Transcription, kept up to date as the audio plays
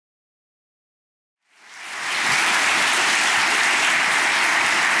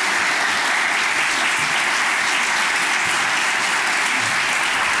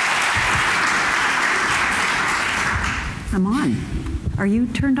Are you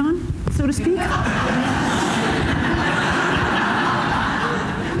turned on, so to speak?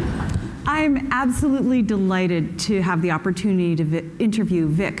 I'm absolutely delighted to have the opportunity to interview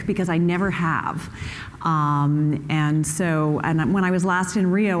Vik, because I never have. And when I was last in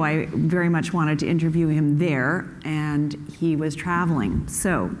Rio, I very much wanted to interview him there, and he was traveling.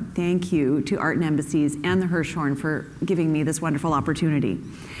 So thank you to Art and Embassies and the Hirshhorn for giving me this wonderful opportunity.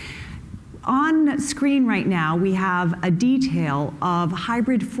 On screen right now, we have a detail of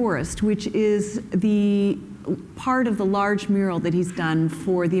hybrid forest, which is the part of the large mural that he's done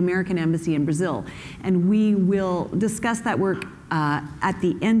for the American Embassy in Brazil. And we will discuss that work at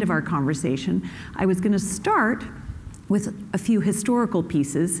the end of our conversation. I was going to start with a few historical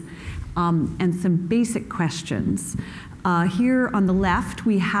pieces and some basic questions. Here on the left,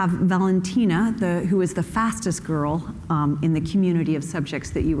 we have Valentina, who is the fastest girl in the community of subjects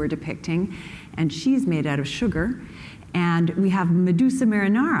that you were depicting, and she's made out of sugar. And we have Medusa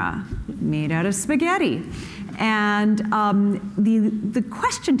marinara, made out of spaghetti. And the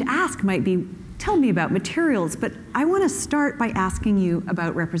question to ask might be, tell me about materials, but I want to start by asking you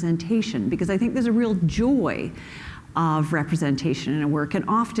about representation, because I think there's a real joy of representation in a work, and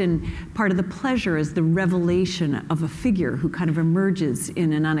often part of the pleasure is the revelation of a figure who kind of emerges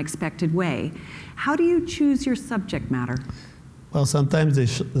in an unexpected way. How do you choose your subject matter? Well, sometimes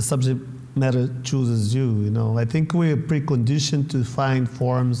the subject matter chooses you, you know. I think we're preconditioned to find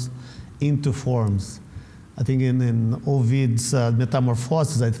forms into forms. I think in Ovid's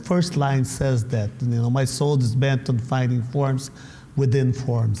Metamorphoses, the first line says that, you know, my soul is bent on finding forms within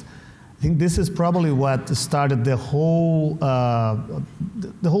forms. I think this is probably what started the whole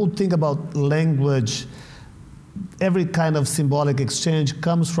thing about language. Every kind of symbolic exchange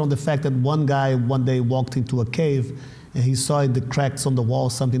comes from the fact that one guy one day walked into a cave and he saw in the cracks on the wall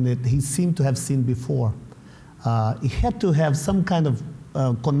something that he seemed to have seen before. He had to have some kind of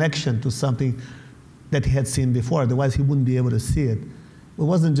connection to something that he had seen before, otherwise he wouldn't be able to see it. It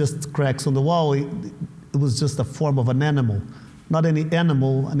wasn't just cracks on the wall, it was just a form of an animal. Not any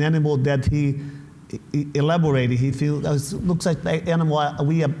animal, an animal that he elaborated. He feels, looks like the animal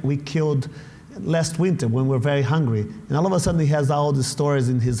we killed last winter when we were very hungry. And all of a sudden he has all the stories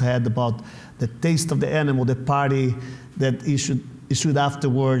in his head about the taste of the animal, the party that he should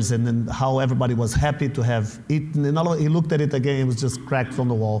afterwards, and then how everybody was happy to have eaten. And he looked at it again, it was just cracked from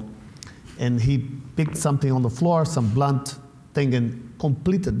the wall. And he picked something on the floor, some blunt thing, and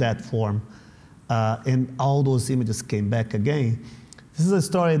completed that form. And all those images came back again. This is a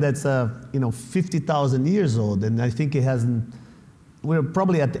story that's 50,000 years old, and I think it hasn't. We're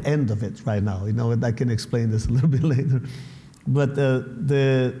probably at the end of it right now. You know, I can explain this a little bit later. But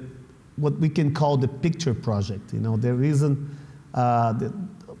what we can call the picture project. You know, the reason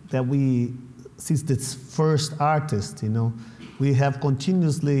that we, since this first artist, you know, we have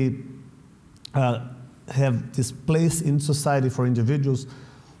continuously have this place in society for individuals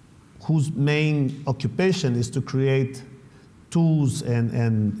whose main occupation is to create tools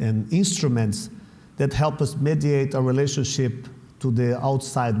and instruments that help us mediate our relationship to the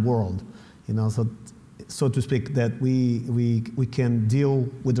outside world, you know, so to speak, that we can deal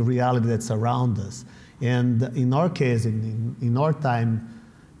with the reality that's around us. And in our case, in our time,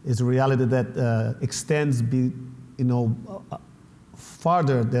 is a reality that extends,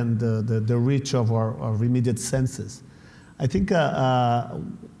 farther than the reach of our immediate senses. I think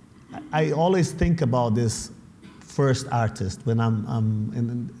I always think about this first artist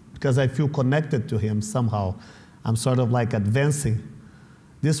when because I feel connected to him somehow. I'm sort of like advancing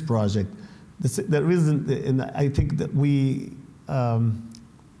this project. The reason, and I think that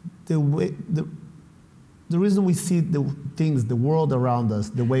the reason we see the things, the world around us,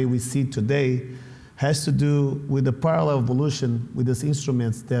 the way we see today, has to do with the parallel evolution with these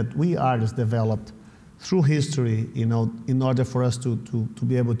instruments that we artists developed through history, you know, in order for us to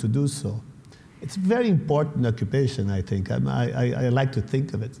be able to do so. It's a very important occupation, I think. I like to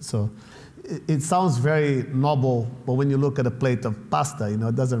think of it. So it sounds very noble, but when you look at a plate of pasta, you know,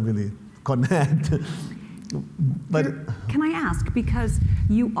 it doesn't really connect. But can I ask, because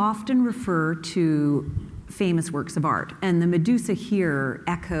you often refer to famous works of art, and the Medusa here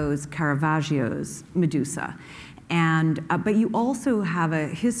echoes Caravaggio's Medusa, but you also have a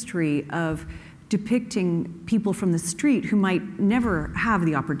history of depicting people from the street who might never have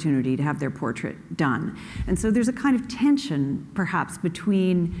the opportunity to have their portrait done. And so there's a kind of tension, perhaps,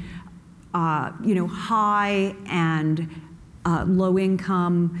 between high and low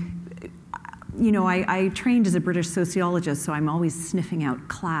income, you know, I trained as a British sociologist, so I'm always sniffing out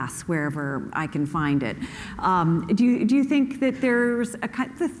class wherever I can find it. Do you think that there's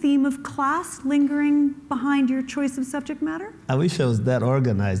the theme of class lingering behind your choice of subject matter? I wish I was that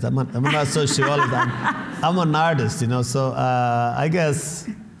organized. I'm not a sociologist. I'm an artist, you know. So I guess,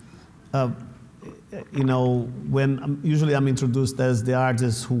 you know, usually I'm introduced as the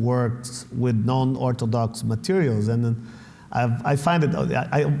artist who works with non-orthodox materials, and then I find it,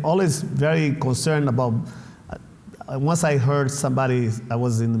 I'm always very concerned about, once I heard somebody, I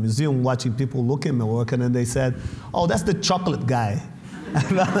was in the museum watching people look at my work, and then they said, oh, that's the chocolate guy.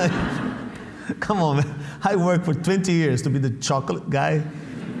 And I'm like, come on, man. I worked for 20 years to be the chocolate guy.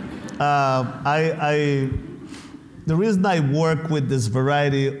 The reason I work with this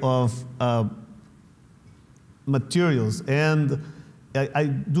variety of materials, and I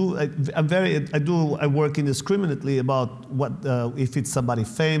work indiscriminately about what, if it's somebody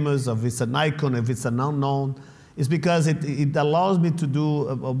famous, or if it's an icon, if it's an unknown. It's because it allows me to do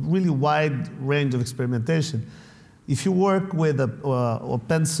a really wide range of experimentation. If you work with a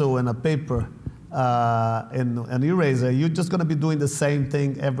pencil and a paper and an eraser, you're just going to be doing the same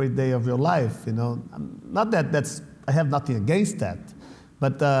thing every day of your life. You know, not that I have nothing against that,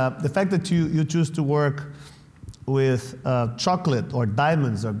 but the fact that you choose to work with chocolate or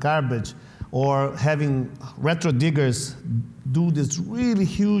diamonds or garbage, or having retro diggers do these really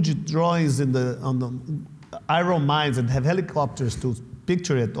huge drawings on the iron mines and have helicopters to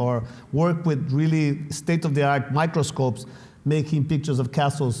picture it, or work with really state-of-the-art microscopes making pictures of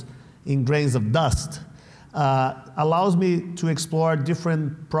castles in grains of dust, allows me to explore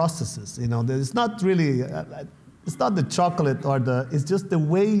different processes. You know, it's not really it's not the chocolate it's just the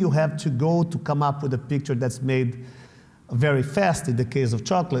way you have to go to come up with a picture that's made very fast in the case of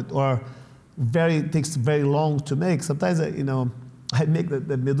chocolate, or takes very long to make. Sometimes, you know, I make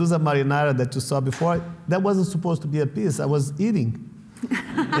the Medusa marinara that you saw before. That wasn't supposed to be a piece. I was eating,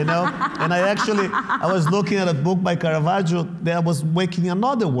 you know? And I was looking at a book by Caravaggio that I was making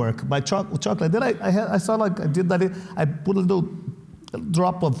another work by chocolate. Then I saw, like, I did that. I put a little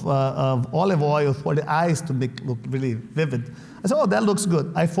drop of olive oil for the eyes to make look really vivid. I said, oh, that looks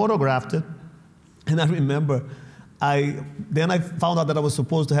good. I photographed it, and I remember then I found out that I was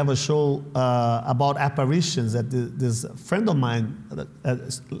supposed to have a show about apparitions that this friend of mine,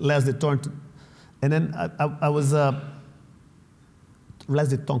 Leslie Thornton, and then I was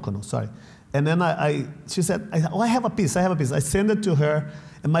Leslie Tonkono, sorry. And then she said, I have a piece. I sent it to her,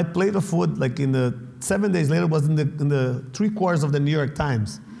 and my plate of food, like 7 days later, was in the 3/4 of the New York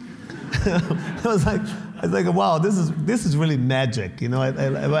Times. I was like, wow, this is really magic, you know.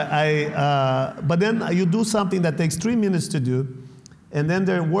 But then you do something that takes 3 minutes to do, and then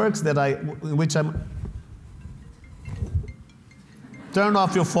there are works that in which I'm. Turn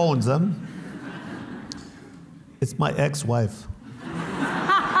off your phones, huh? It's my ex-wife.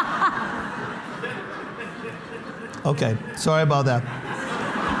 Okay, sorry about that.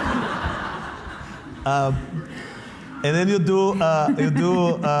 And then you do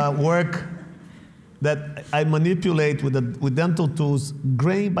work that I manipulate with dental tools,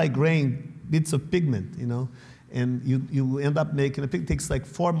 grain by grain, bits of pigment, you know, and you end up making. It takes like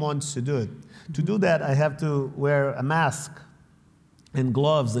 4 months to do it. To do that, I have to wear a mask and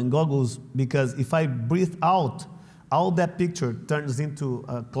gloves and goggles, because if I breathe out, all that picture turns into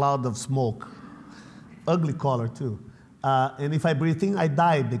a cloud of smoke. Ugly color too. And if I breathe in, I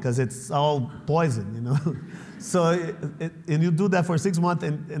die because it's all poison, you know. So, and you do that for 6 months,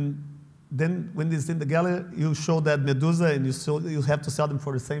 and then when it's in the gallery, you show that Medusa, and you have to sell them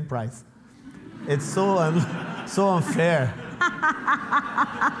for the same price. It's so unfair.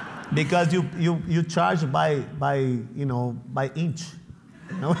 Because you charge by inch,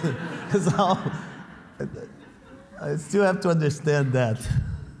 you know. So I still have to understand that.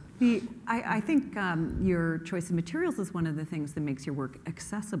 I think your choice of materials is one of the things that makes your work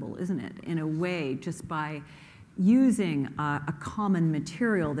accessible, isn't it? In a way, just by using a common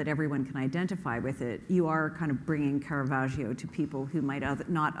material that everyone can identify with it, you are kind of bringing Caravaggio to people who might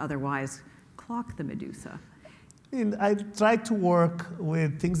not otherwise clock the Medusa. I try to work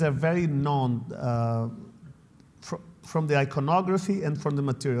with things that are very known from the iconography and from the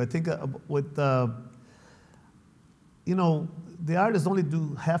material. I think the artists only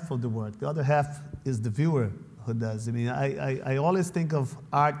do half of the work. The other half is the viewer who does. I mean, I always think of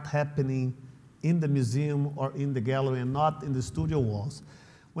art happening in the museum or in the gallery and not in the studio walls.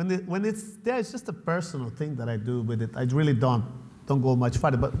 When it's there, it's just a personal thing that I do with it. I really don't go much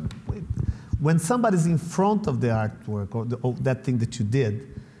farther. But when somebody's in front of the artwork or that thing that you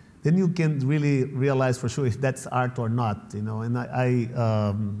did, then you can really realize for sure if that's art or not, you know. And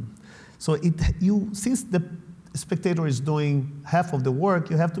So since the spectator is doing half of the work,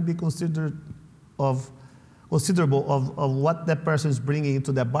 you have to be considerable of what that person is bringing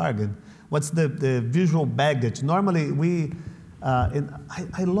into that bargain. What's the visual baggage? Normally and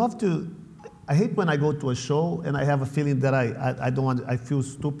I hate when I go to a show and I have a feeling that I feel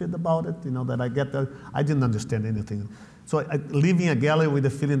stupid about it, that I didn't understand anything. So leaving a gallery with the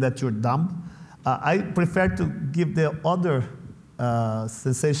feeling that you're dumb, I prefer to give the other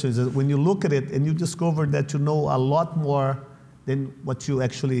sensations. When you look at it and you discover that you know a lot more than what you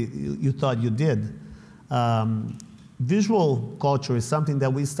thought you did. Visual culture is something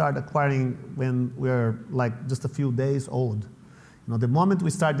that we start acquiring when we're like just a few days old. The moment we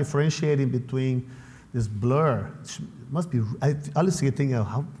start differentiating between this blur, it must be, I honestly think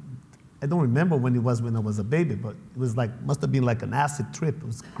how, I don't remember when it was when I was a baby, but it was like, must have been like an acid trip. It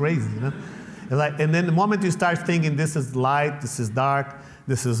was crazy, And then the moment you start thinking, this is light, this is dark,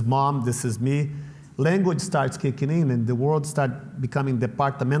 this is mom, this is me, language starts kicking in and the world starts becoming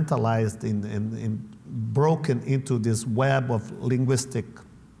departmentalized and broken into this web of linguistic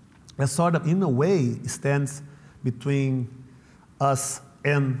that sort of, in a way, stands between us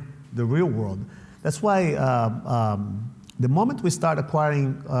and the real world. That's why the moment we start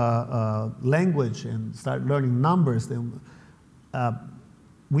acquiring language and start learning numbers, then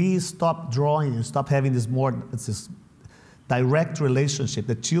we stop drawing and stop having this direct relationship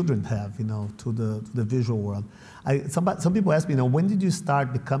that children have, to the visual world. Some people ask me, when did you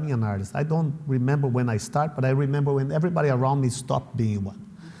start becoming an artist? I don't remember when I started, but I remember when everybody around me stopped being one.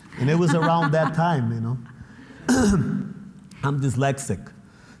 And it was around that time, I'm dyslexic.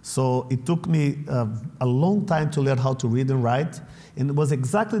 So it took me a long time to learn how to read and write. And it was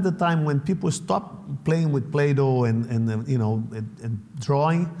exactly the time when people stopped playing with Play-Doh and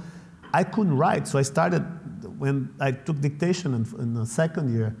drawing. I couldn't write, so I started, when I took dictation in the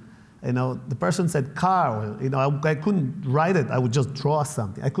second year, the person said car, I couldn't write it, I would just draw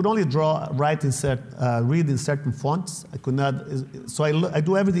something. I could only read in certain fonts. I could not, so I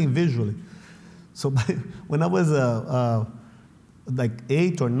do everything visually. So when I was like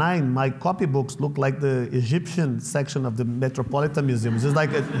 8 or 9, my copybooks looked like the Egyptian section of the Metropolitan Museum. It was like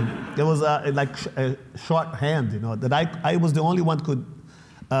there was a shorthand, that I was the only one who could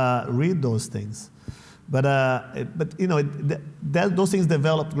read those things. But those things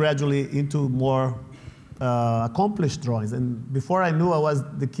developed gradually into more accomplished drawings. And before I knew I was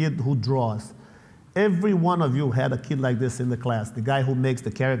the kid who draws. Every one of you had a kid like this in the class, the guy who makes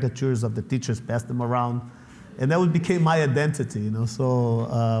the caricatures of the teachers, pass them around. And that became my identity, So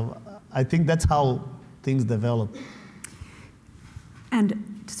I think that's how things develop.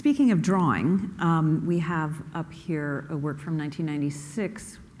 And speaking of drawing, we have up here a work from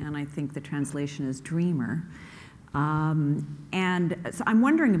 1996, and I think the translation is Dreamer. And so I'm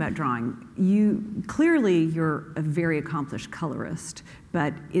wondering about drawing. Clearly you're a very accomplished colorist,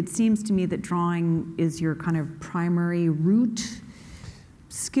 but it seems to me that drawing is your kind of primary root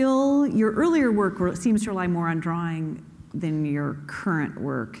skill. Your earlier work seems to rely more on drawing than your current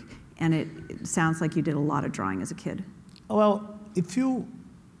work, and it sounds like you did a lot of drawing as a kid. Well,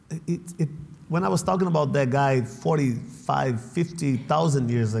 when I was talking about that guy 45, 50,000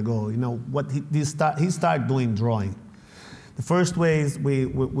 years ago, he started doing drawing. The first ways we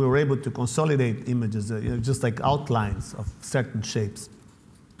were able to consolidate images, just like outlines of certain shapes.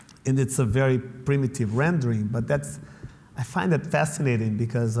 And it's a very primitive rendering, but I find that fascinating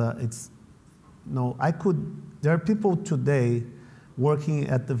because there are people today working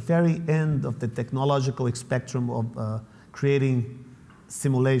at the very end of the technological spectrum of creating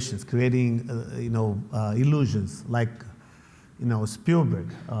simulations, creating illusions, like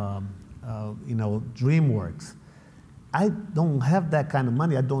Spielberg, DreamWorks. I don't have that kind of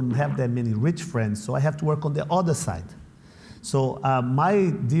money. I don't have that many rich friends, so I have to work on the other side. So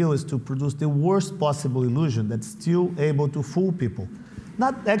my deal is to produce the worst possible illusion that's still able to fool people.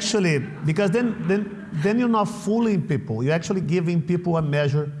 Not actually, because then you're not fooling people. You're actually giving people a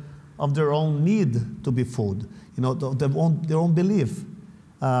measure of their own need to be fooled, their own belief.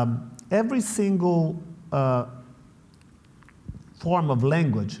 Every single form of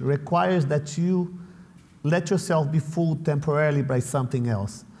language requires that you let yourself be fooled temporarily by something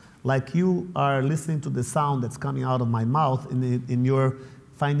else. Like you are listening to the sound that's coming out of my mouth and you're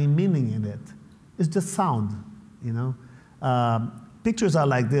finding meaning in it. It's just sound, Pictures are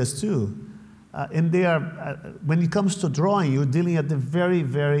like this too. And they are, when it comes to drawing, you're dealing at the very,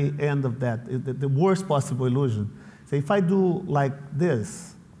 very end of that, the worst possible illusion. So if I do like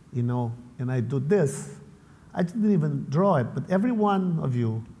this, and I do this, I didn't even draw it, but every one of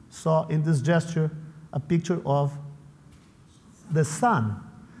you saw in this gesture a picture of the sun.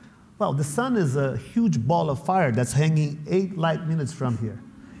 well, the sun is a huge ball of fire that's hanging 8 light minutes from here.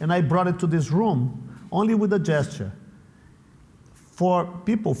 And I brought it to this room only with a gesture. For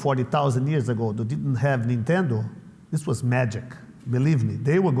people 40,000 years ago that didn't have Nintendo, this was magic. Believe me,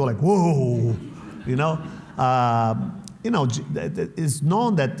 they would go like, whoa, you know. It's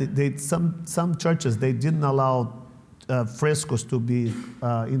known that some churches, they didn't allow frescoes to be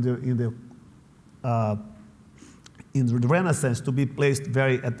in the Renaissance to be placed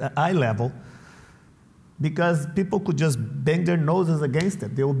very at eye level, because people could just bang their noses against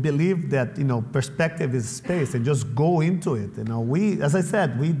it. They would believe that, perspective is space and just go into it. As I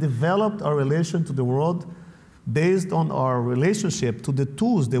said, we developed our relation to the world based on our relationship to the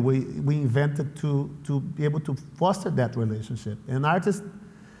tools that we invented to be able to foster that relationship. And artists,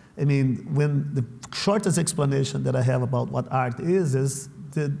 when the shortest explanation that I have about what art is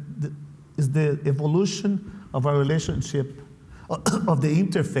the evolution of our relationship, of the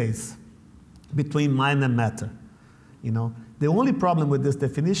interface between mind and matter. The only problem with this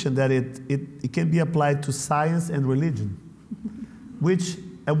definition that it can be applied to science and religion, which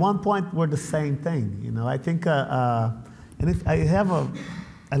at one point were the same thing. I think, and if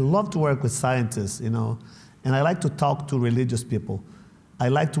I love to work with scientists, and I like to talk to religious people. I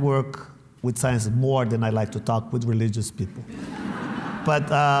like to work with science more than I like to talk with religious people.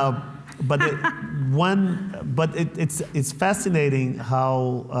 It's fascinating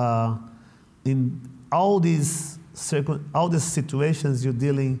how in all these situations you're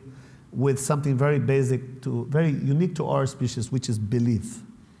dealing with something very basic, very unique to our species, which is belief.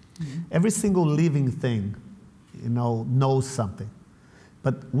 Mm-hmm. Every single living thing, knows something,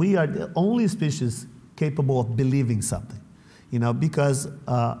 but we are the only species capable of believing something, because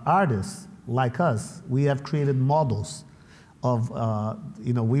artists like us, we have created models of,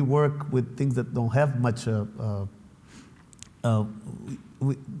 we work with things that don't have much.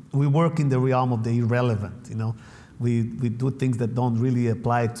 We work in the realm of the irrelevant. We do things that don't really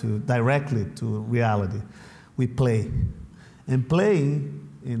apply directly to reality. We play, and playing,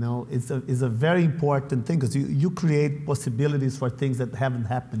 is a very important thing, because you create possibilities for things that haven't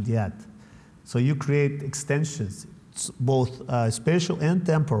happened yet. So you create extensions, both spatial and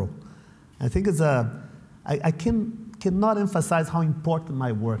temporal. I think I cannot emphasize how important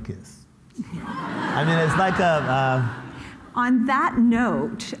my work is. It's like On that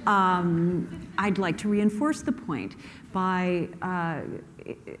note, I'd like to reinforce the point by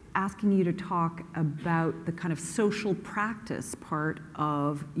asking you to talk about the kind of social practice part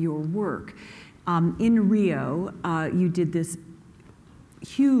of your work. In Rio, you did this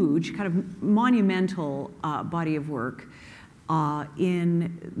huge, kind of monumental body of work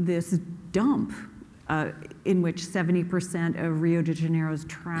in this dump in which 70% of Rio de Janeiro's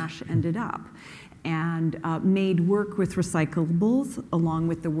trash ended up, and made work with recyclables along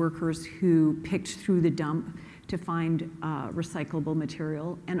with the workers who picked through the dump to find recyclable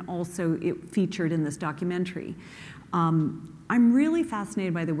material, and also it featured in this documentary. I'm really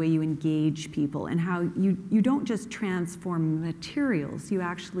fascinated by the way you engage people and how you don't just transform materials, you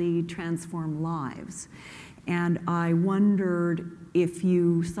actually transform lives. And I wondered if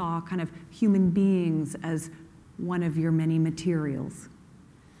you saw kind of human beings as one of your many materials.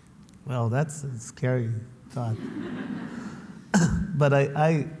 Well, that's a scary thought. But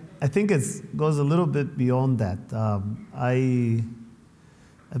I think it goes a little bit beyond that. I've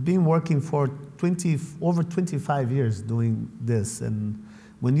been working for over 25 years doing this. And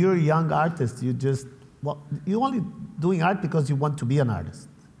when you're a young artist, you're only doing art because you want to be an artist,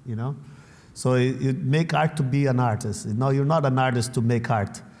 So you make art to be an artist. You're not an artist to make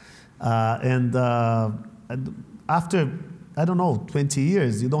art. And after, I don't know, 20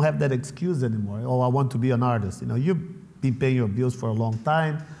 years, you don't have that excuse anymore. Oh, I want to be an artist. You've been paying your bills for a long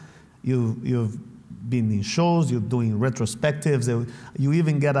time. You've been in shows, you're doing retrospectives. You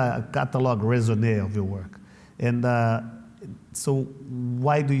even get a catalog raisonné of your work. And so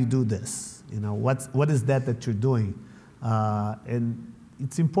why do you do this? What is that you're doing? And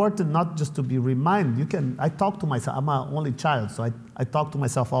it's important not just to be reminded. I talk to myself. I'm an only child, so I talk to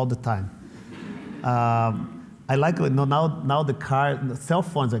myself all the time. I like it. Now the cell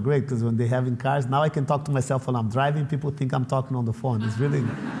phones are great, because when they have in cars, now I can talk to myself when I'm driving. People think I'm talking on the phone. It's really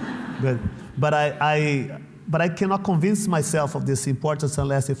good. But I cannot convince myself of this importance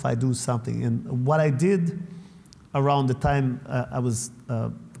unless if I do something. And what I did around the time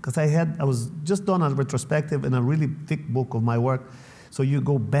because I was just done a retrospective and a really thick book of my work. So you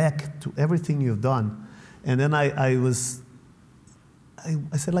go back to everything you've done. And then I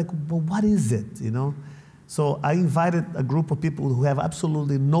said, well, what is it, So I invited a group of people who have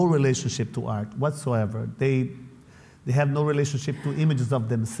absolutely no relationship to art whatsoever. They They have no relationship to images of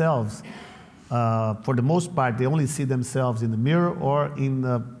themselves. For the most part, they only see themselves in the mirror or in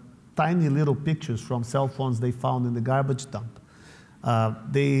tiny little pictures from cell phones they found in the garbage dump.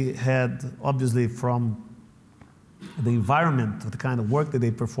 They had, obviously, from the environment, the kind of work that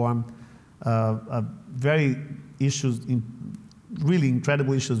they performed, very really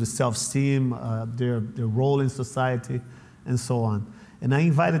incredible issues with self-esteem, their role in society, and so on. And I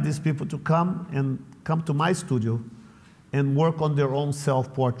invited these people to come to my studio and work on their own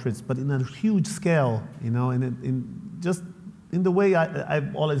self-portraits, but in a huge scale, you know, just in the way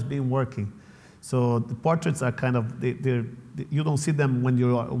I've always been working. So the portraits are kind of, you don't see them when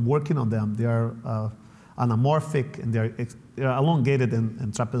you're working on them. They are anamorphic, and they're elongated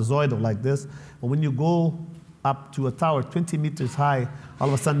and trapezoidal like this. But when you go up to a tower 20 meters high, all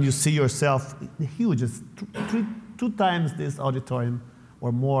of a sudden you see yourself huge. It's two times this auditorium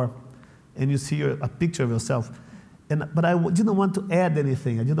or more, and you see a picture of yourself. But I didn't want to add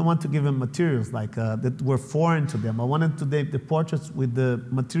anything. I didn't want to give them materials like that were foreign to them. I wanted to make the portraits with the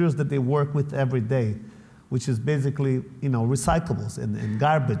materials that they work with every day, which is basically, you know, recyclables and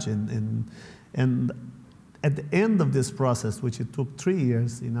garbage. And at the end of this process, which it took 3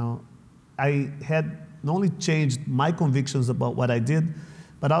 years, you know, I had not only changed my convictions about what I did,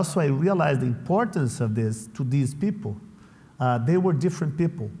 but also I realized the importance of this to these people. They were different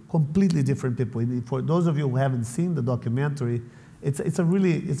people, completely different people. For those of you who haven't seen the documentary, it's a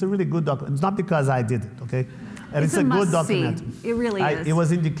really good documentary. It's not because I did it, okay? And it's a good documentary. It really is. It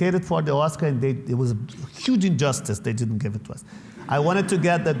was indicated for the Oscar, and it was a huge injustice they didn't give it to us. I wanted to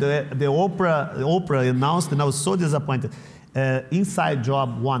get the Oprah announced, and I was so disappointed. Inside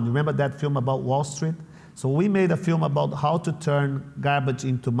Job 1, remember that film about Wall Street? So we made a film about how to turn garbage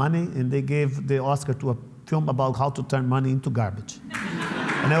into money, and they gave the Oscar to a film about how to turn money into garbage.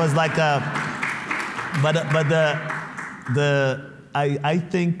 And it was like, I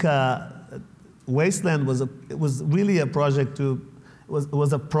think Wasteland was really a project it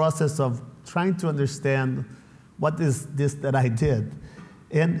was a process of trying to understand what is this that I did.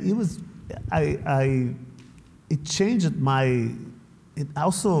 And it was, it changed it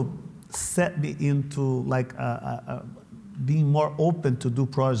also set me into like being more open to do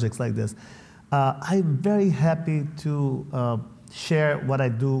projects like this. I'm very happy to share what I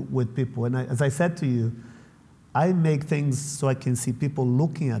do with people. And as I said to you, I make things so I can see people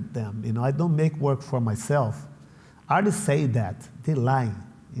looking at them. You know, I don't make work for myself. Artists say that. They're lying,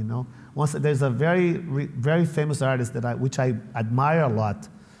 you know. There's a very famous artist which I admire a lot.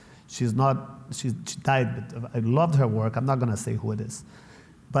 She died, but I loved her work. I'm not going to say who it is.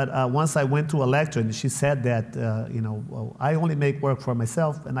 But once I went to a lecture, and she said that, you know, well, I only make work for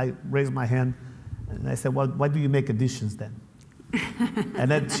myself, and I raised my hand, and I said, well, why do you make editions then?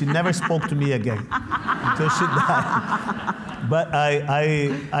 And then she never spoke to me again until she died. But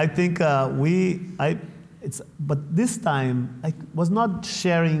I think but this time, I was not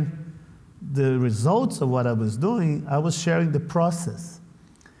sharing the results of what I was doing, I was sharing the process.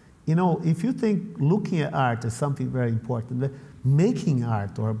 You know, if you think looking at art is something very important, making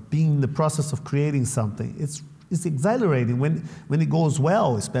art or being in the process of creating something, it's exhilarating when it goes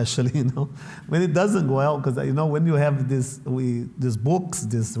well, especially, you know. When it doesn't go well, because, you know, when you have these books,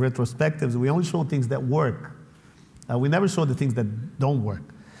 these retrospectives, we only show things that work. We never show the things that don't work.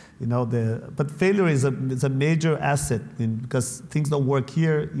 You know, but failure is a major asset, because things don't work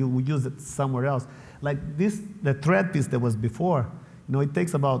here, you use it somewhere else. Like the thread piece that was before, you know, it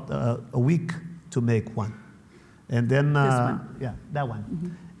takes about a week to make one. And then, this one. Yeah, that one. Mm-hmm.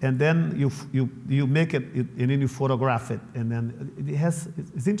 And then you make it, and then you photograph it. And then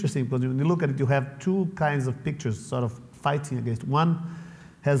it's interesting, because when you look at it, you have two kinds of pictures sort of fighting against. One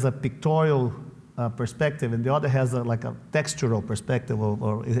has a pictorial perspective, and the other has like a textural perspective,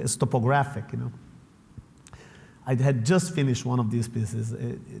 or it's topographic, you know. I had just finished one of these pieces.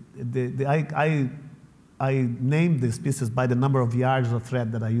 I named these pieces by the number of yards of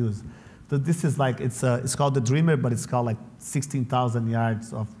thread that I use. So this is like, it's called The Dreamer, but it's called like 16,000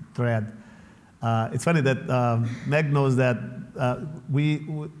 yards of thread. It's funny that Meg knows that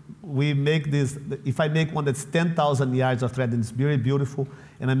we make this, if I make one that's 10,000 yards of thread and it's very beautiful,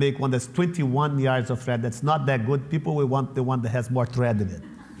 and I make one that's 21 yards of thread that's not that good, people will want the one that has more thread in it.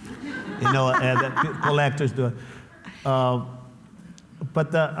 You know, and collectors do it.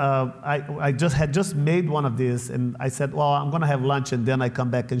 But I had just made one of these, and I said, well, I'm going to have lunch, and then I come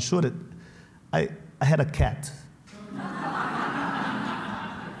back and shoot it. I had a cat.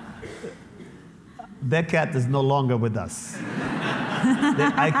 That cat is no longer with us.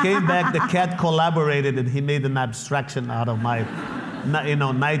 I came back, the cat collaborated, and he made an abstraction out of my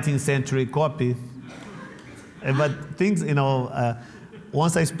 19th century copy. But things,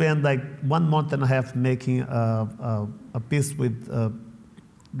 once I spent like 1.5 months making a piece with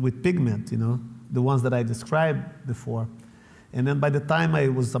pigment, the ones that I described before. And then by the time I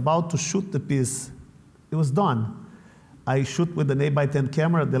was about to shoot the piece, it was done. I shoot with an 8x10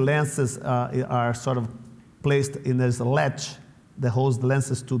 camera. The lenses are sort of placed in, there's a latch that holds the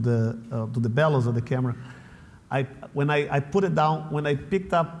lenses to the bellows of the camera. When I put it down, when I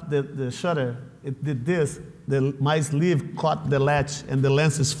picked up the shutter, it did this. My sleeve caught the latch and the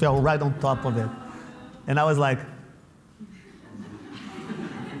lenses fell right on top of it. And I was like,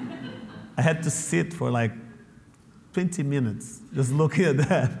 I had to sit for like 20 minutes just looking at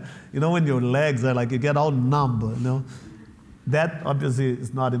that. When your legs are like, you get all numb, That obviously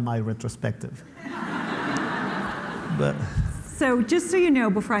is not in my retrospective. But. So just so you know,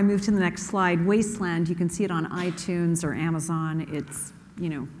 before I move to the next slide, Wasteland, you can see it on iTunes or Amazon. It's,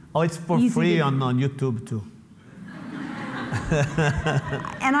 Oh, it's for free on YouTube too.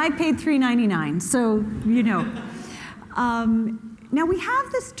 And I paid $3.99, so now we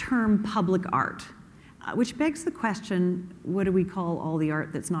have this term public art, which begs the question, what do we call all the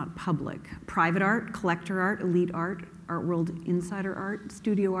art that's not public? Private art, collector art, elite art world insider art,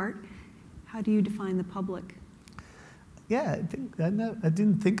 studio art? How do you define the public? Yeah, I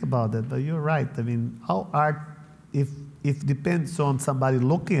didn't think about that, but you're right. I mean, how art, if it depends on somebody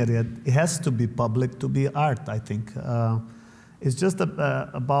looking at it, it has to be public to be art, I think. It's just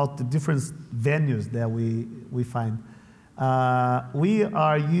about the different venues that we find. We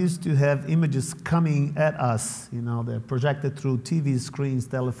are used to have images coming at us, they're projected through TV screens,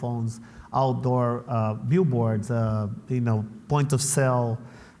 telephones, outdoor billboards, point of sale,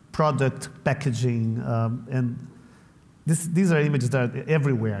 product packaging, and these are images that are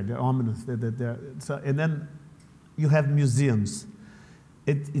everywhere. They're ominous. And then you have museums.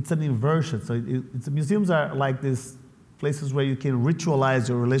 It's an inversion. So museums are like these places where you can ritualize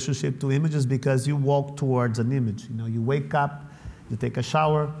your relationship to images because you walk towards an image. You wake up, you take a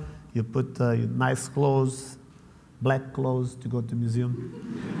shower, you put your nice clothes, black clothes to go to the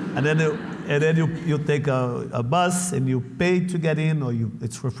museum, and then you take a bus and you pay to get in, or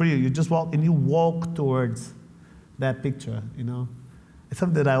it's for free. You just walk and you walk towards that picture. It's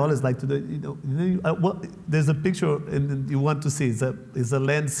something that I always like to do. There's a picture and you want to see. It's a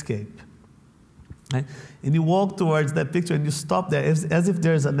landscape. Right? And you walk towards that picture and you stop there as if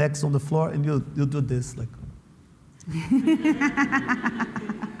there's an X on the floor and you do this like.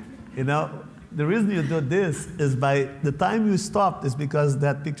 The reason you do this is by the time you stop is because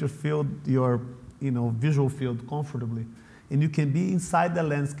that picture filled your visual field comfortably. And you can be inside the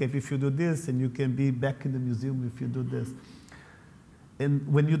landscape if you do this, and you can be back in the museum if you do this. And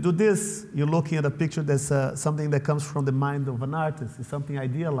when you do this, you're looking at a picture that's something that comes from the mind of an artist. It's something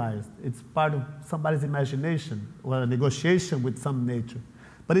idealized. It's part of somebody's imagination or a negotiation with some nature.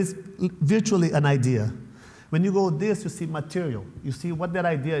 But it's virtually an idea. When you go this, you see material. You see what that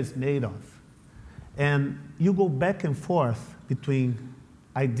idea is made of. And you go back and forth between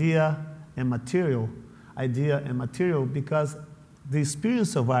idea and material because the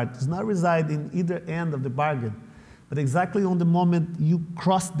experience of art does not reside in either end of the bargain. But exactly on the moment you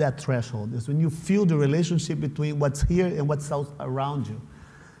cross that threshold is when you feel the relationship between what's here and what's around you.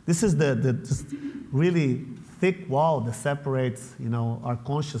 This is this really thick wall that separates our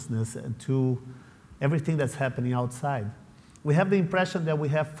consciousness to everything that's happening outside. We have the impression that we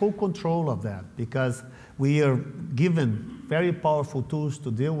have full control of that because we are given very powerful tools to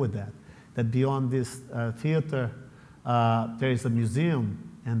deal with that. That beyond this theater, there is a museum,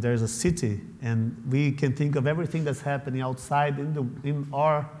 and there's a city, and we can think of everything that's happening outside in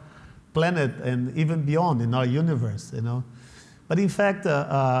our planet and even beyond in our universe, But in fact,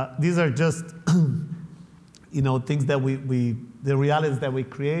 these are just, things that the realities that we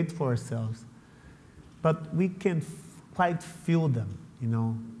create for ourselves. But we can quite feel them,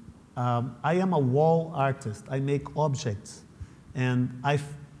 I am a wall artist. I make objects, and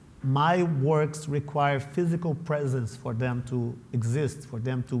my works require physical presence for them to exist, for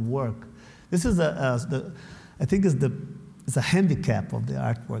them to work. This is I think it's a handicap of the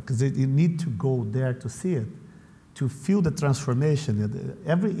artwork, because you need to go there to see it, to feel the transformation.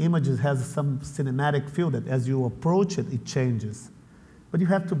 Every image has some cinematic feel that as you approach it, it changes. But you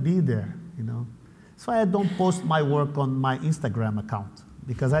have to be there, That's why I don't post my work on my Instagram account,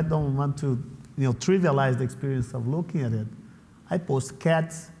 because I don't want to trivialize the experience of looking at it. I post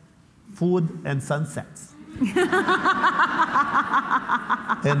cats, food, and sunsets.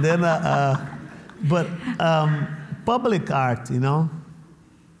 And then, public art,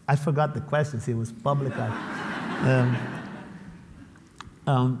 I forgot the question. See, it was public art.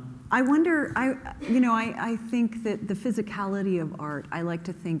 I wonder, I think that the physicality of art, I like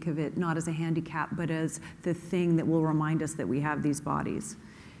to think of it not as a handicap, but as the thing that will remind us that we have these bodies.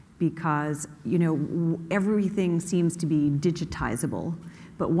 Because, everything seems to be digitizable,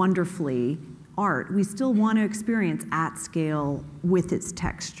 but wonderfully, art, we still want to experience at scale with its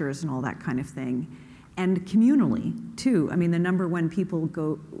textures and all that kind of thing. And communally, too. I mean, the number one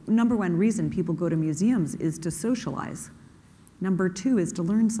reason people go to museums is to socialize. Number two is to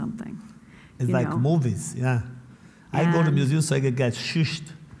learn something. It's like movies, yeah. I go to museums so I can get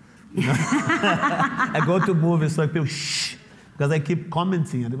shushed. I go to movies so I feel shh, because I keep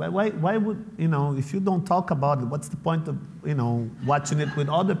commenting. Why would, if you don't talk about it, what's the point of, watching it with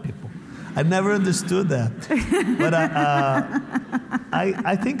other people? I never understood that. But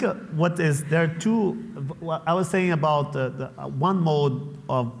I think there are two, I was saying about one mode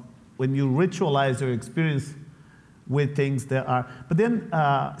of when you ritualize your experience with things that are, but then,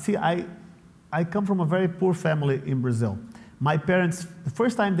 see, I come from a very poor family in Brazil. My parents, the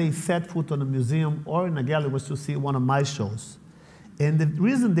first time they set foot on a museum or in a gallery was to see one of my shows. And the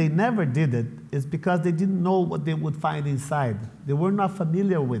reason they never did it is because they didn't know what they would find inside. They were not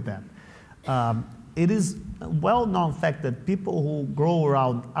familiar with that. It is a well-known fact that people who grow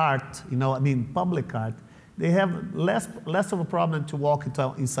around art, public art, they have less of a problem to walk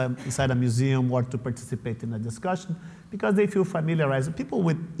inside a museum or to participate in a discussion because they feel familiarized. People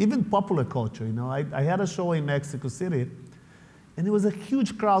with even popular culture, I had a show in Mexico City, and there was a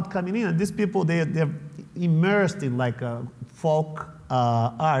huge crowd coming in, and these people, they're immersed in like folk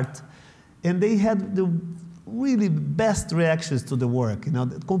art, and they had the really best reactions to the work,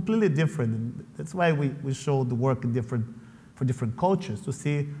 completely different. And that's why we show the work in for different cultures to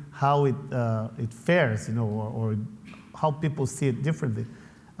see how it fares, or how people see it differently.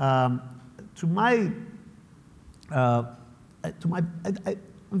 I'm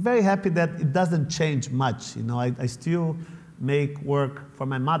very happy that it doesn't change much. I still make work for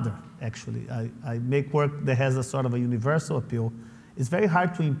my mother, actually. I make work that has a sort of a universal appeal. It's very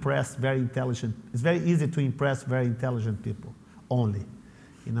hard to impress very intelligent. It's very easy to impress very intelligent people only,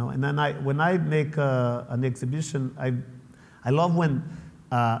 And then when I make an exhibition, I love when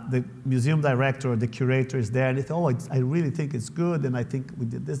the museum director or the curator is there and they say, I really think it's good, and I think we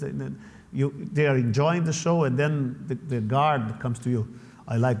did this. And then they are enjoying the show, and then the guard comes to you.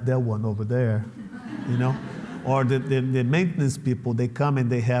 I like that one over there, Or the maintenance people, they come and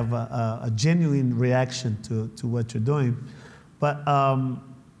they have a genuine reaction to what you're doing. But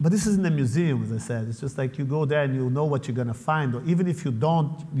this is in the museum, as I said. It's just like you go there and you know what you're going to find. Or even if you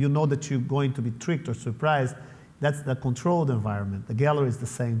don't, you know that you're going to be tricked or surprised. That's the controlled environment. The gallery is the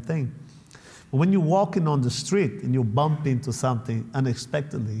same thing. But when you're walking on the street and you bump into something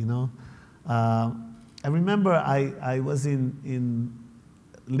unexpectedly, I remember I was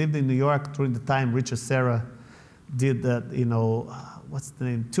lived in New York during the time Richard Serra did that, what's the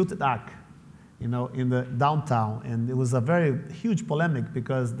name, Tilted Arc, in the downtown. And it was a very huge polemic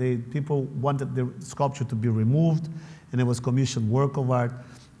because people wanted the sculpture to be removed, and it was commissioned work of art.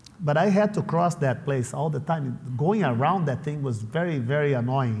 But I had to cross that place all the time. Going around that thing was very, very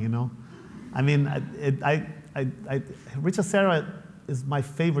annoying, I mean, Richard Serra is my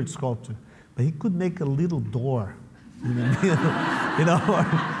favorite sculptor, but he could make a little door in the middle,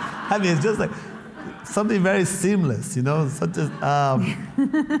 I mean, it's just like something very seamless, such as,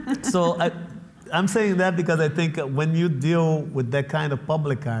 so I'm saying that because I think when you deal with that kind of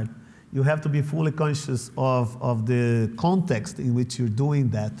public art, you have to be fully conscious of the context in which you're doing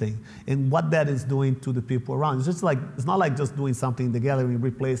that thing and what that is doing to the people around. It's not like just doing something in the gallery and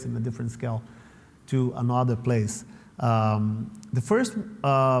replacing a different scale to another place. The first public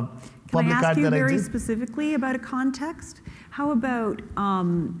art that I did. Can I ask you very specifically about a context? How about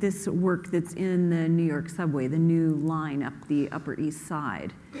this work that's in the New York subway, the new line up the Upper East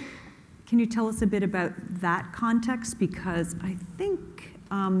Side? Can you tell us a bit about that context? Because I think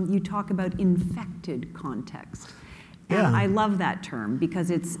you talk about infected context. And I love that term because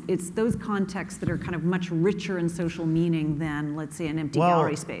it's those contexts that are kind of much richer in social meaning than, let's say, an empty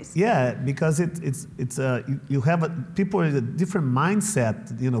gallery space. Yeah, because you have people with a different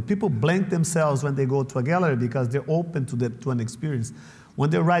mindset. People blank themselves when they go to a gallery because they're open to an experience. When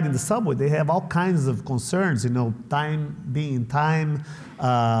they're riding the subway, they have all kinds of concerns, time, being time,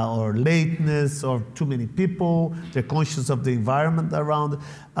 or lateness, or too many people. They're conscious of the environment around.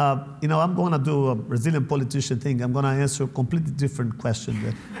 I'm going to do a Brazilian politician thing. I'm going to answer a completely different question.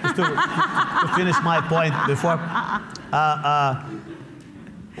 Just to finish my point before.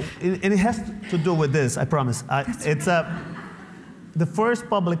 And it has to do with this, I promise. It's the first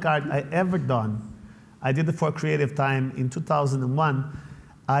public art I ever done. I did it for Creative Time in 2001.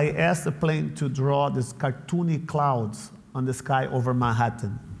 I asked the plane to draw these cartoony clouds on the sky over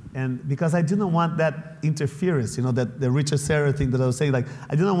Manhattan. And because I didn't want that interference, you know, that the Richard Serra thing that I was saying, like,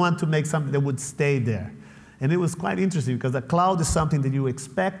 I didn't want to make something that would stay there. And it was quite interesting because a cloud is something that you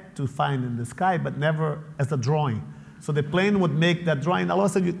expect to find in the sky, but never as a drawing. So the plane would make that drawing, all of a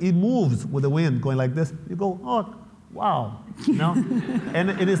sudden it moves with the wind going like this. You go, oh, wow, you know? And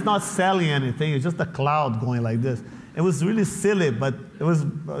it is not selling anything, it's just a cloud going like this. It was really silly, but it was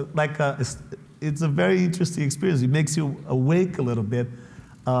like it's a very interesting experience. It makes you awake a little bit.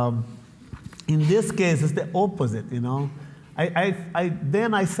 In this case, it's the opposite, you know?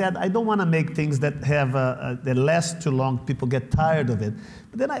 Then I said, I don't want to make things that have that last too long, people get tired of it.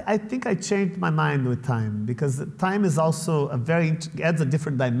 But then I think I changed my mind with time, because time is also adds a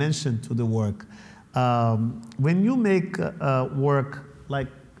different dimension to the work. When you make work like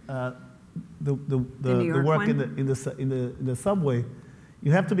the work in the subway,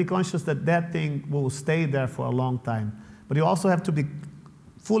 you have to be conscious that that thing will stay there for a long time. But you also have to be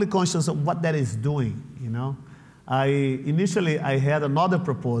fully conscious of what that is doing, you know? Initially, I had another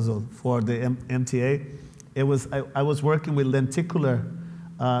proposal for the MTA. I was working with lenticular.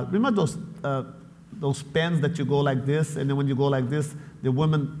 Remember those pens that you go like this, and then when you go like this, the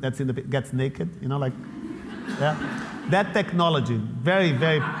woman that's in the gets naked, you know, like yeah. That technology, very,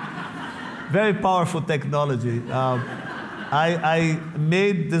 very, very powerful technology. I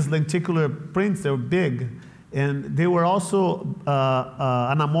made these lenticular prints. They were big, and they were also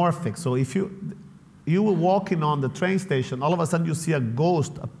anamorphic. So if you were walking on the train station, all of a sudden you see a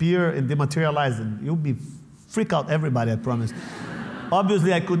ghost appear and dematerialize, and you'll be freak out everybody, I promise.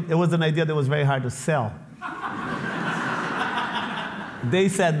 Obviously, it was an idea that was very hard to sell. They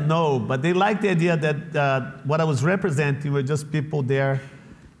said no, but they liked the idea that what I was representing were just people there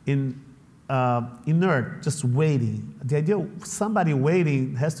inert, just waiting. The idea of somebody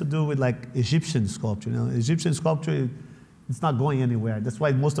waiting has to do with like Egyptian sculpture. You know, Egyptian sculpture, it's not going anywhere. That's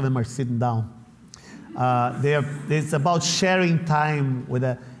why most of them are sitting down. It's about sharing time with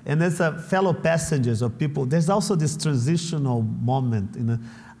and there's fellow passengers of people. There's also this transitional moment, you know,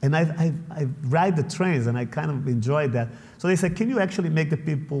 and I ride the trains and I kind of enjoy that. So they said, can you actually make the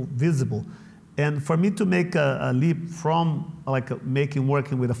people visible? And for me to make a leap from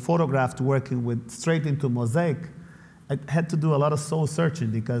working with a photograph to working with straight into mosaic, I had to do a lot of soul searching,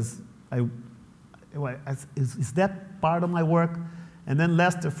 because is that part of my work? And then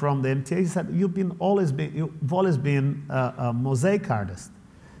Lester from the MTA, he said, you've always been a mosaic artist,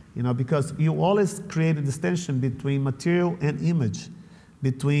 you know, because you always create a distinction between material and image,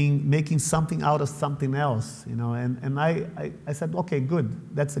 between making something out of something else, you know. And I said, okay,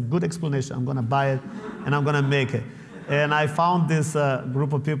 good. That's a good explanation. I'm going to buy it, and I'm going to make it. And I found this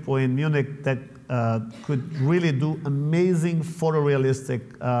group of people in Munich that could really do amazing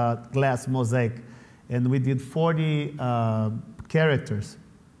photorealistic glass mosaic. And we did 40 characters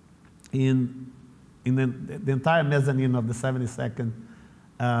in the entire mezzanine of the 72nd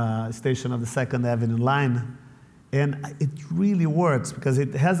station of the 2nd Avenue line. And it really works, because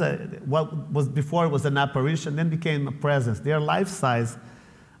it has what was before was an apparition, then became a presence. They are life-size.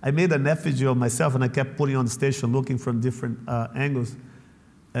 I made an effigy of myself, and I kept putting on the station, looking from different angles.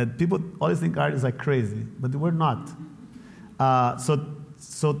 And people always think artists are crazy, but we're not. So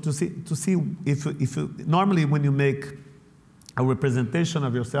to see if you normally when you make a representation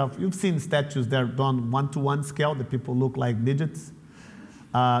of yourself, you've seen statues that are done 1-to-1 scale, that people look like midgets.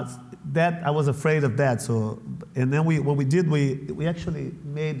 That I was afraid of that. So, and then what we did, we actually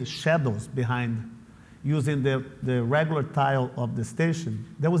made the shadows behind, using the regular tile of the station.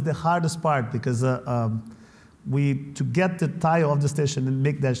 That was the hardest part, because to get the tile of the station and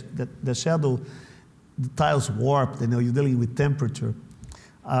make the shadow, the tiles warped. You know, you're dealing with temperature.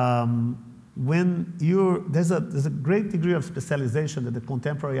 There's a great degree of specialization that the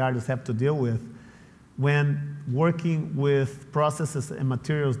contemporary artists have to deal with when working with processes and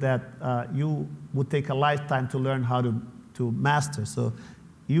materials that you would take a lifetime to learn how to master. So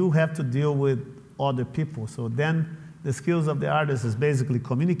you have to deal with other people. So then the skills of the artist is basically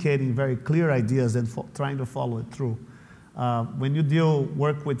communicating very clear ideas and trying to follow it through. When you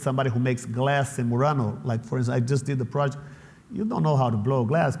work with somebody who makes glass in Murano, like for instance, I just did the project, you don't know how to blow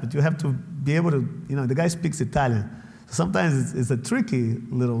glass, but you have to be able to, you know, the guy speaks Italian. Sometimes it's a tricky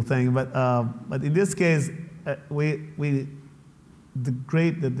little thing, but in this case, the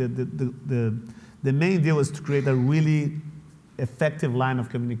main deal was to create a really effective line of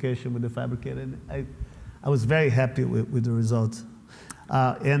communication with the fabricator, and I was very happy with the results.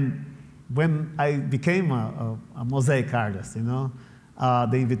 And when I became a mosaic artist, you know,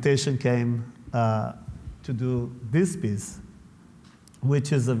 the invitation came to do this piece,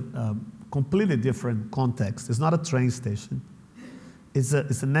 which is a completely different context. It's not a train station. It's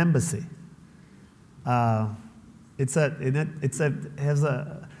an embassy. I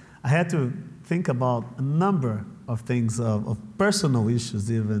had to think about a number of things, of personal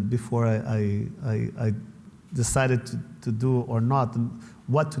issues even, before I decided to do or not, and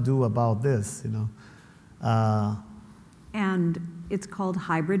what to do about this, you know. And it's called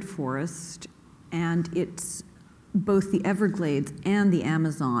hybrid forest, and it's both the Everglades and the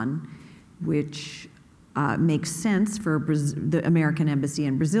Amazon, which makes sense for the American embassy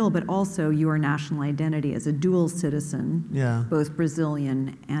in Brazil, but also your national identity as a dual citizen, Yeah. both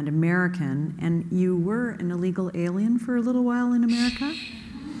Brazilian and American. And you were an illegal alien for a little while in America?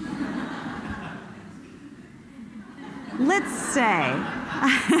 Let's say.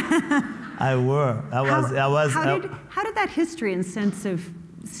 I was. How did that history and sense of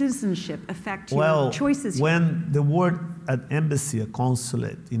citizenship affect your Well, choices here? when the word an embassy, a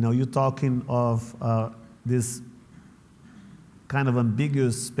consulate, you know, you're talking of this kind of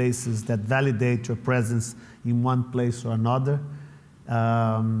ambiguous spaces that validate your presence in one place or another.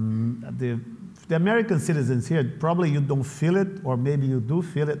 The American citizens here, probably you don't feel it, or maybe you do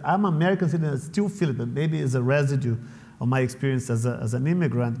feel it. I'm an American citizen, I still feel it, but maybe it's a residue of my experience as an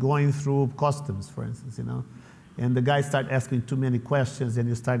immigrant going through customs, for instance, you know. And the guys start asking too many questions, and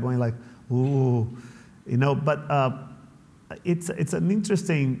you start going like, ooh, you know. But it's an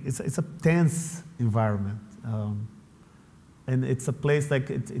interesting, it's a tense environment, and it's a place like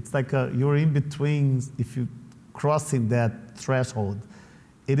it's like you're in between. If you crossing that threshold,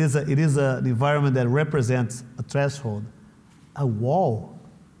 it is an environment that represents a threshold, a wall,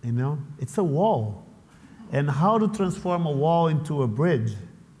 you know. It's a wall, and how to transform a wall into a bridge.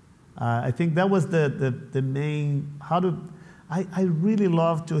 I think that was the main. I really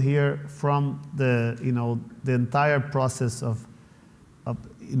love to hear from the entire process of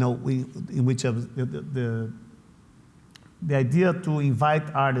in which the idea to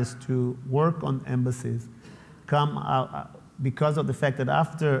invite artists to work on embassies come because of the fact that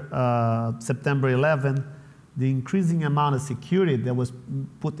after September 11, the increasing amount of security that was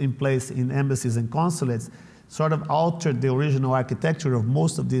put in place in embassies and consulates sort of altered the original architecture of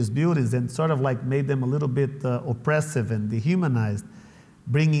most of these buildings and sort of like made them a little bit oppressive and dehumanized.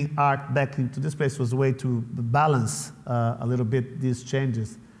 Bringing art back into this place was a way to balance a little bit these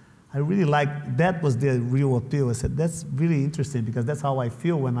changes. I really like, that was the real appeal. I said, that's really interesting because that's how I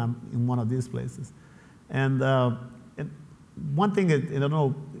feel when I'm in one of these places. And one thing, I don't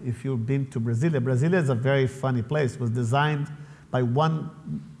know if you've been to Brasilia. Brasilia is a very funny place. It was designed by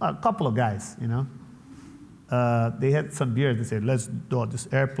a couple of guys, you know. They had some beer. They said, let's do this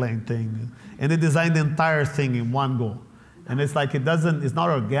airplane thing. And they designed the entire thing in one go. And it's like it's not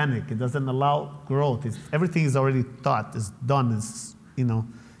organic. It doesn't allow growth. Everything is already thought. It's done. It's, you know,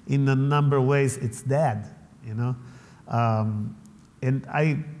 in a number of ways, it's dead, you know. And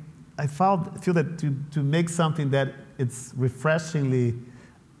I feel that to make something that it's refreshingly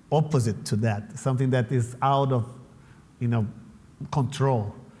opposite to that, something that is out of, you know,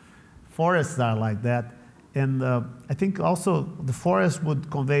 control. Forests are like that. And I think also the forest would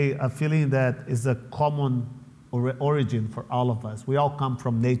convey a feeling that is a common origin for all of us. We all come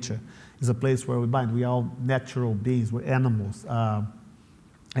from nature. It's a place where we bind. We are all natural beings. We're animals.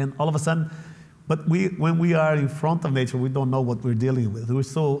 And all of a sudden, but when we are in front of nature, we don't know what we're dealing with. We're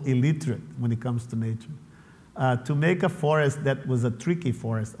so illiterate when it comes to nature. To make a forest that was a tricky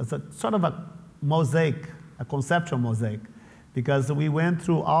forest, as a sort of a mosaic, a conceptual mosaic, because we went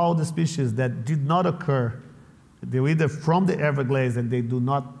through all the species that did not occur. They were either from the Everglades and they do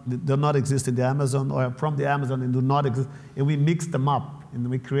not exist in the Amazon, or from the Amazon and do not exist, and we mix them up and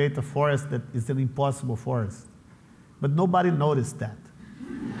we create a forest that is an impossible forest. But nobody noticed that.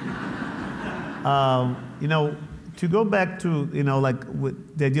 You know, to go back to, you know, like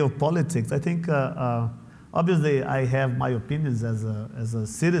with the idea of politics, I think obviously I have my opinions as a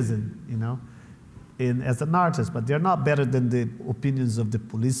citizen, you know, and as an artist, but they're not better than the opinions of the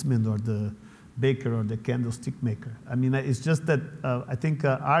policeman or the baker or the candlestick maker. I mean, it's just that I think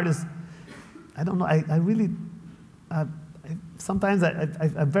artists, I don't know, I really, sometimes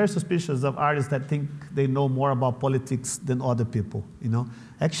I'm very suspicious of artists that think they know more about politics than other people, you know.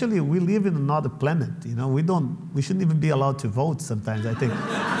 Actually, we live in another planet, you know. We shouldn't even be allowed to vote sometimes, I think.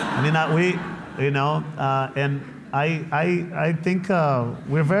 I mean, you know, and I think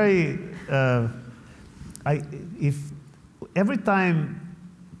we're very, if every time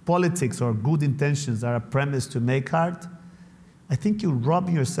politics or good intentions are a premise to make art, I think you're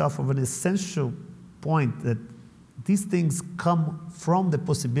robbing yourself of an essential point that these things come from the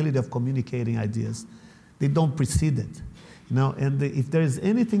possibility of communicating ideas. They don't precede it. You know, and if there is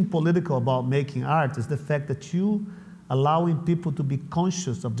anything political about making art, it's the fact that you allowing people to be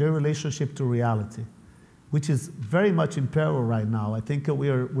conscious of their relationship to reality, which is very much in peril right now. I think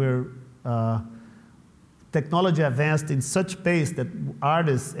technology advanced in such pace that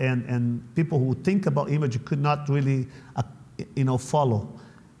artists and people who think about image could not really, follow.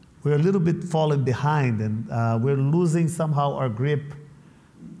 We're a little bit falling behind, and we're losing somehow our grip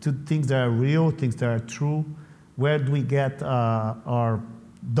to things that are real, things that are true. Where do we get our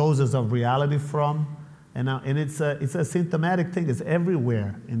doses of reality from? And it's a symptomatic thing. It's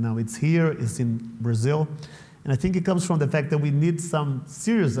everywhere. It's here. It's in Brazil, and I think it comes from the fact that we need some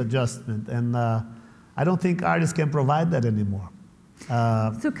serious adjustment. And I don't think artists can provide that anymore.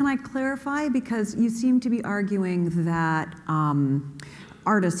 So can I clarify? Because you seem to be arguing that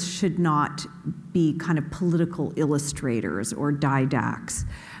artists should not be kind of political illustrators or didacts.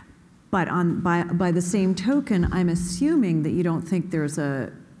 But by the same token, I'm assuming that you don't think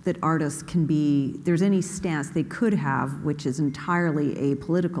that artists there's any stance they could have which is entirely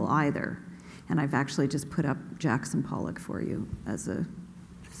apolitical either. And I've actually just put up Jackson Pollock for you as a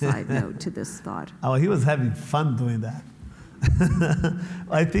side note to this thought. Oh, he was having fun doing that.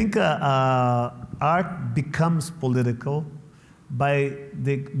 I think art becomes political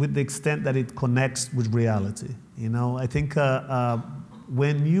with the extent that it connects with reality. I think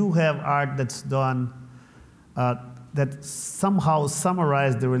when you have art that's done, that somehow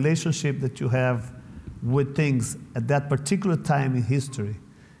summarize the relationship that you have with things at that particular time in history,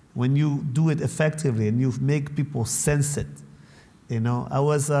 when you do it effectively and you make people sense it. I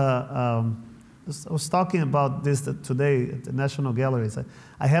was talking about this today at the National Galleries.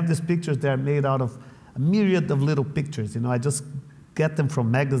 I have these pictures that are made out of a myriad of little pictures. I just get them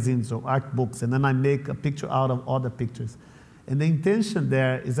from magazines or art books, and then I make a picture out of other pictures. And the intention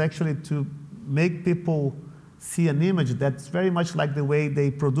there is actually to make people see an image that's very much like the way they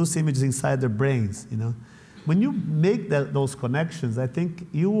produce images inside their brains. When you make those connections, I think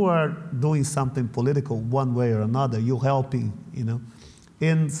you are doing something political one way or another. You're helping,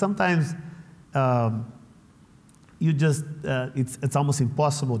 And sometimes it's almost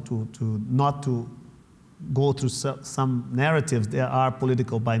impossible to not to go through some narratives that are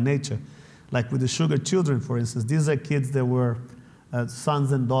political by nature. Like with the sugar children, for instance. These are kids that were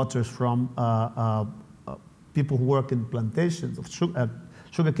sons and daughters from people who work in plantations,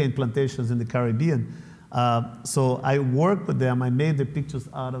 sugarcane plantations in the Caribbean. So I worked with them. I made the pictures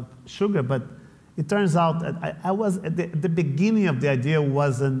out of sugar, but it turns out that I was at the beginning of the idea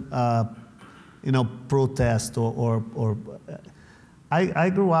wasn't protest or I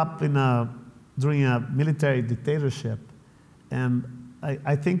grew up during a military dictatorship, and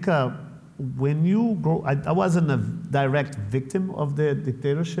I think when you grow, I wasn't a direct victim of the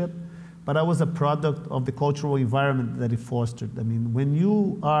dictatorship, but I was a product of the cultural environment that it fostered. I mean, when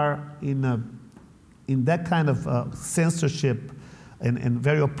you are in that kind of censorship and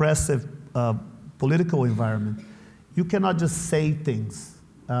very oppressive political environment, you cannot just say things.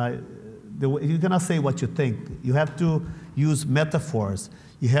 You cannot say what you think. You have to use metaphors.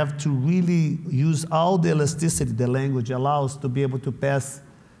 You have to really use all the elasticity the language allows to be able to pass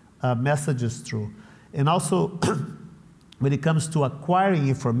messages through. And also, when it comes to acquiring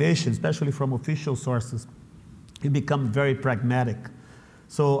information, especially from official sources, it becomes very pragmatic.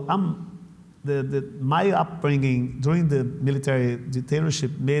 So my upbringing during the military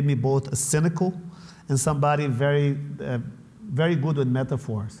dictatorship made me both a cynical and somebody very, very good with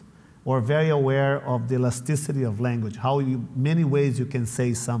metaphors, or very aware of the elasticity of language, many ways you can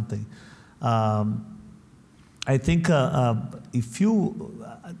say something. I think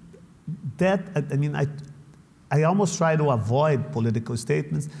I almost try to avoid political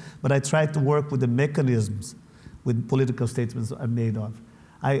statements, but I try to work with the mechanisms with political statements are made of.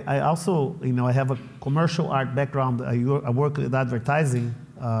 I also, I have a commercial art background. I work with advertising.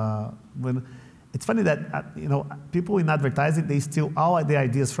 It's funny that, people in advertising, they steal all the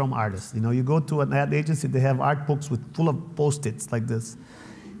ideas from artists. You go to an ad agency, they have art books full of Post-its like this.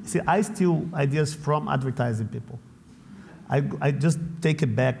 See, I steal ideas from advertising people. I just take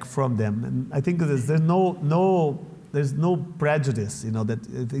it back from them. And I think there's no prejudice, that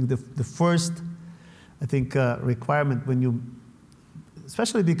I think the first, requirement when you,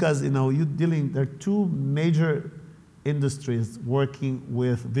 especially because, there are two major industries working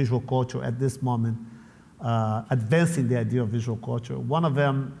with visual culture at this moment, advancing the idea of visual culture. One of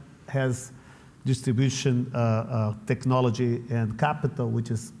them has distribution, technology, and capital, which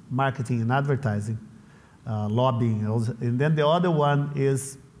is marketing and advertising, lobbying. And then the other one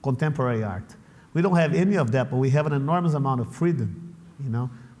is contemporary art. We don't have any of that, but we have an enormous amount of freedom.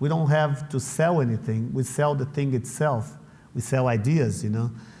 We don't have to sell anything. We sell the thing itself, we sell ideas, you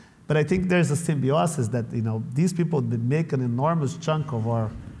know. But I think there's a symbiosis that, you know, these people make an enormous chunk of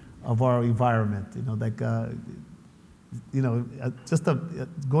our environment, you know, like, you know, just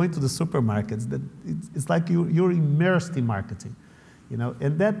going to the supermarkets, that it's like you're immersed in marketing, you know,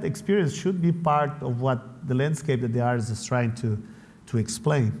 and that experience should be part of what the landscape that the artist is trying to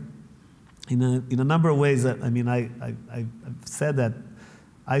explain. In a number of ways, I mean, I've said that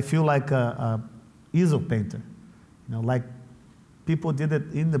I feel like a easel painter, you know, like people did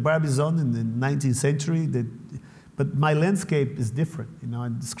it in the Barbizon in the 19th century, but my landscape is different. You know,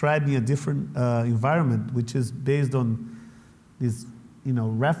 I'm describing a different environment, which is based on these, you know,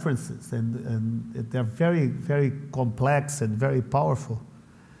 references, and they're very, very complex and very powerful.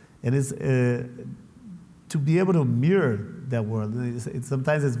 And it's to be able to mirror that world.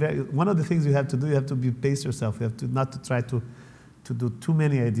 Sometimes it's very, one of the things you have to do, you have to pace yourself. You have to not to try to do too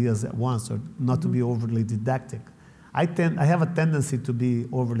many ideas at once, or not to be overly didactic. I have a tendency to be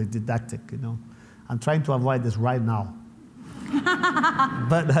overly didactic, you know. I'm trying to avoid this right now.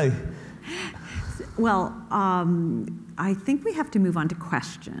 But well, I think we have to move on to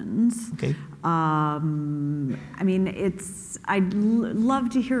questions. Okay. I mean, I'd love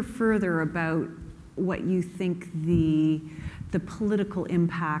to hear further about what you think the political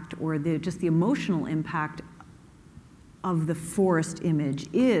impact, or just the emotional impact of the forest image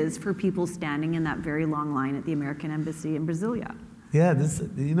is for people standing in that very long line at the American Embassy in Brasilia. Yeah,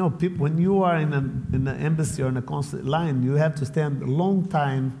 you know, people, when you are in an embassy or in a consulate line, you have to stand a long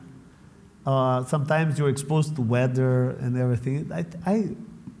time. Sometimes you're exposed to weather and everything.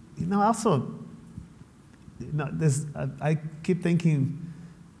 You know, also, you know, I keep thinking,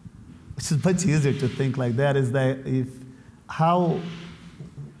 which is much easier to think like that, is that how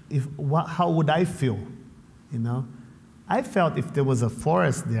would I feel, you know? I felt if there was a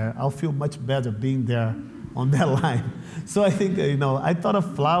forest there, I'll feel much better being there on that line. So I think, you know, I thought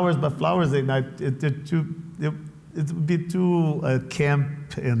of flowers, but flowers, it would be too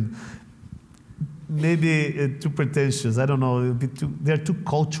camp and maybe too pretentious. I don't know. They're too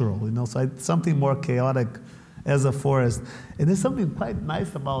cultural, you know. So something more chaotic as a forest. And there's something quite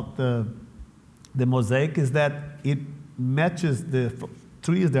nice about the mosaic, is that it matches the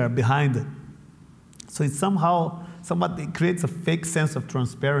trees that are behind it. So it's it creates a fake sense of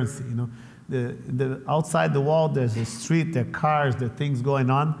transparency, you know. The outside the wall, there's a street, there are cars, there are things going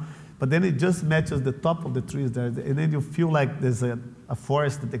on, but then it just matches the top of the trees there, and then you feel like there's a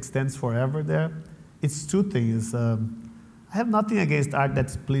forest that extends forever there. It's two things. I have nothing against art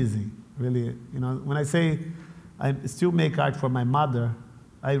that's pleasing, really. You know, when I say I still make art for my mother,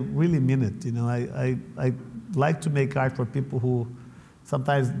 I really mean it. You know, I like to make art for people who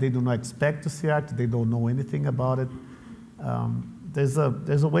sometimes they do not expect to see art, they don't know anything about it. There's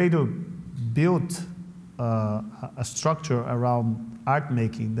a way to build a structure around art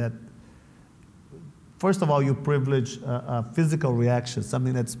making that, first of all, you privilege a physical reaction,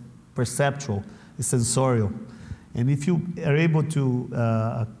 something that's perceptual, sensorial. And if you are able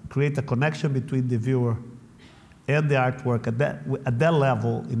to create a connection between the viewer and the artwork at that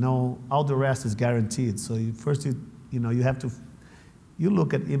level, you know, all the rest is guaranteed. So you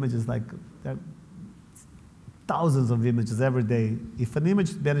look at images, like there are thousands of images every day. If an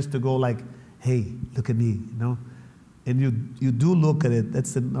image managed to go like, hey, look at me, you know, and you do look at it,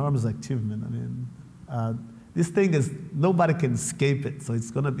 that's an enormous achievement. I mean, this thing is, nobody can escape it, so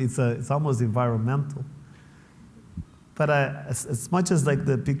it's almost environmental. But as much as like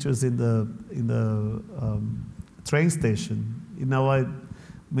the pictures in the train station, you know,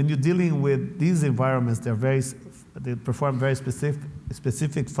 when you're dealing with these environments, they perform very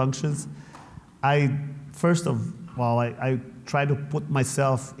specific functions. First of all, I try to put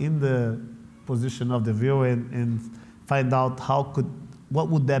myself in the position of the viewer and find out what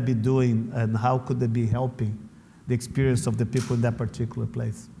would that be doing, and how could they be helping the experience of the people in that particular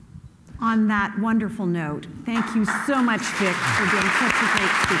place. On that wonderful note, thank you so much, Vik, for being such a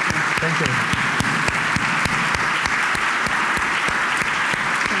great speaker. Thank you.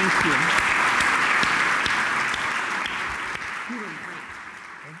 Thank you.